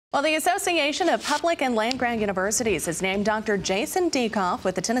Well, the Association of Public and Land-Grant Universities has named Dr. Jason Koff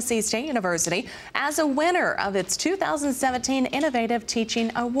with the Tennessee State University as a winner of its 2017 Innovative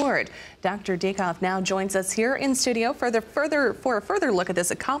Teaching Award. Dr. Koff now joins us here in studio for a further look at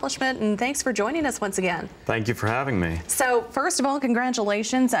this accomplishment, and thanks for joining us once again. Thank you for having me. So, first of all,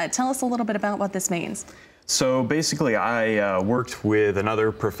 congratulations. Tell us a little bit about what this means. So basically, I worked with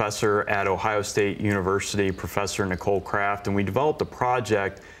another professor at Ohio State University, Professor Nicole Kraft, and we developed a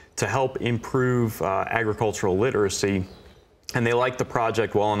project to help improve agricultural literacy, and they liked the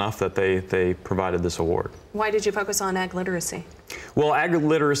project well enough that they provided this award. Why did you focus on ag literacy? Well, ag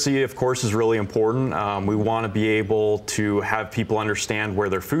literacy, of course, is really important. We want to be able to have people understand where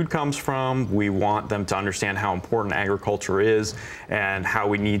their food comes from. We want them to understand how important agriculture is and how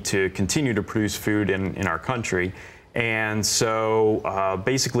we need to continue to produce food in our country. And so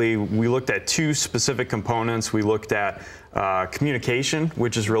basically, we looked at two specific components. We looked at communication,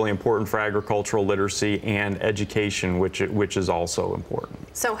 which is really important for agricultural literacy, and education, which is also important.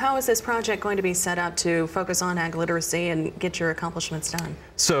 So how is this project going to be set up to focus on ag literacy and get your accomplishments done?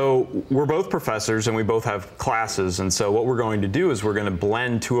 So we're both professors and we both have classes, and so what we're going to do is we're going to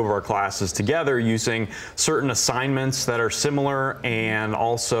blend two of our classes together using certain assignments that are similar, and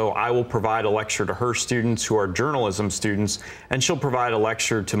also I will provide a lecture to her students who are journalism students, and she'll provide a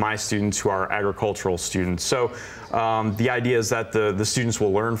lecture to my students who are agricultural students. So the idea is that the students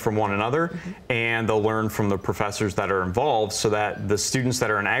will learn from one another, and they'll learn from the professors that are involved, so that the students that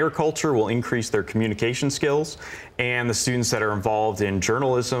are in agriculture will increase their communication skills, and the students that are involved in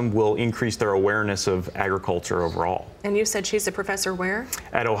journalism will increase their awareness of agriculture overall. And you said she's a professor where?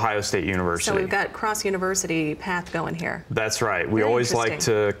 At Ohio State University. So we've got cross-university path going here. That's right. We always like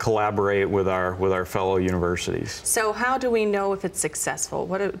to collaborate with our fellow universities. So how do we know if it's successful?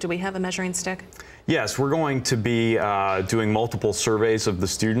 Do we have a measuring stick? Yes, we're going to be doing multiple surveys of the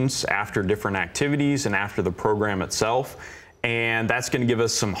students after different activities and after the program itself. And that's going to give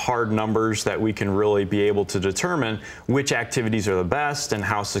us some hard numbers that we can really be able to determine which activities are the best and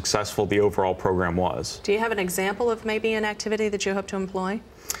how successful the overall program was. Do you have an example of maybe an activity that you hope to employ?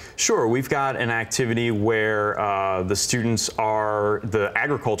 Sure. We've got an activity where the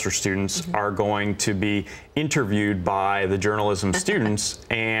agriculture students are going to be interviewed by the journalism students,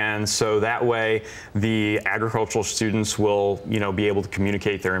 and so that way the agricultural students will, be able to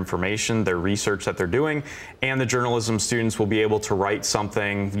communicate their information, their research that they're doing, and the journalism students will be able to write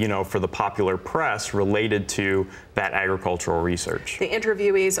something, for the popular press related to that agricultural research. The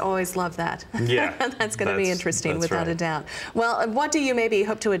interviewees always love that. Yeah. That's going to be interesting, without a doubt. Well, what do you maybe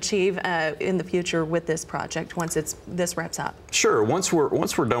hope to achieve in the future with this project once this wraps up? Sure. Once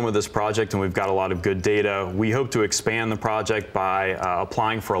we're done with this project and we've got a lot of good data, we hope to expand the project by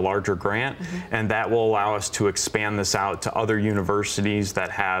applying for a larger grant, and that will allow us to expand this out to other universities that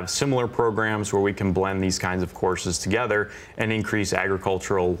have similar programs where we can blend these kinds of courses together and increase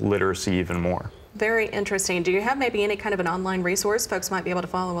agricultural literacy even more. Very interesting. Do you have maybe any kind of an online resource folks might be able to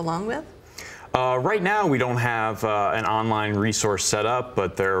follow along with? Right now, we don't have an online resource set up,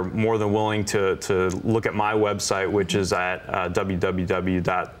 but they're more than willing to look at my website, which is at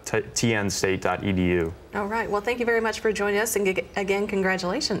www.tnstate.edu. All right. Well, thank you very much for joining us, and again,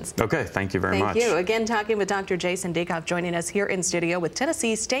 congratulations. Okay. Thank you very much. Thank you. Again, talking with Dr. Jason Koff, joining us here in studio with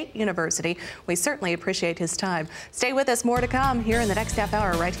Tennessee State University. We certainly appreciate his time. Stay with us. More to come here in the next half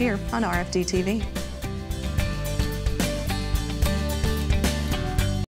hour right here on RFD TV.